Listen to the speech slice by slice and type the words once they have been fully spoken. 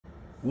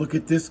Look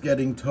at this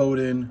getting towed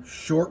in.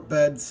 Short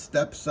bed,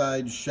 step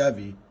side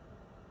Chevy.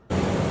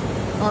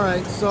 All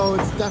right, so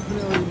it's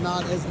definitely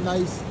not as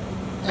nice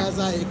as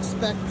I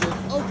expected.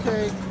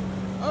 Okay,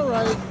 all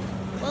right.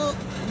 Well,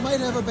 might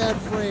have a bad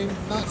frame,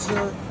 not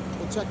sure.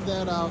 We'll check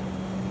that out.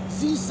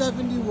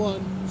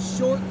 C71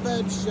 short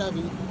bed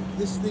Chevy.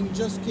 This thing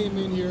just came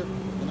in here,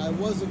 and I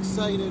was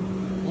excited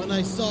when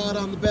I saw it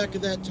on the back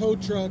of that tow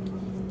truck,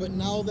 but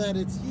now that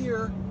it's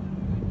here,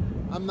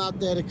 I'm not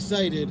that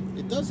excited.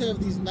 It does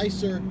have these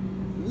nicer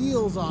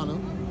wheels on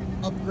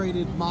them,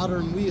 upgraded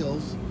modern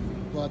wheels,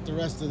 but the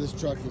rest of this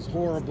truck is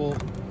horrible.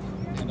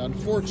 And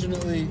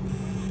unfortunately,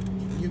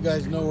 you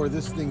guys know where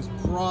this thing's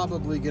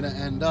probably gonna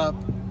end up.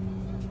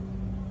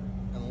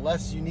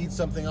 Unless you need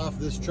something off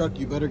this truck,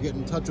 you better get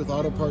in touch with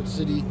Auto Parts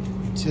City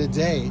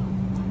today.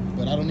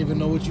 But I don't even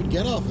know what you'd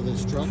get off of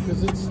this truck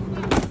because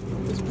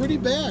it's pretty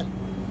bad.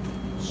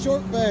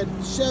 Short bed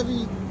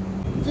Chevy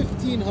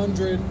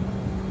 1500.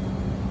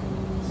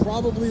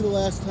 Probably the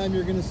last time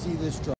you're gonna see this truck.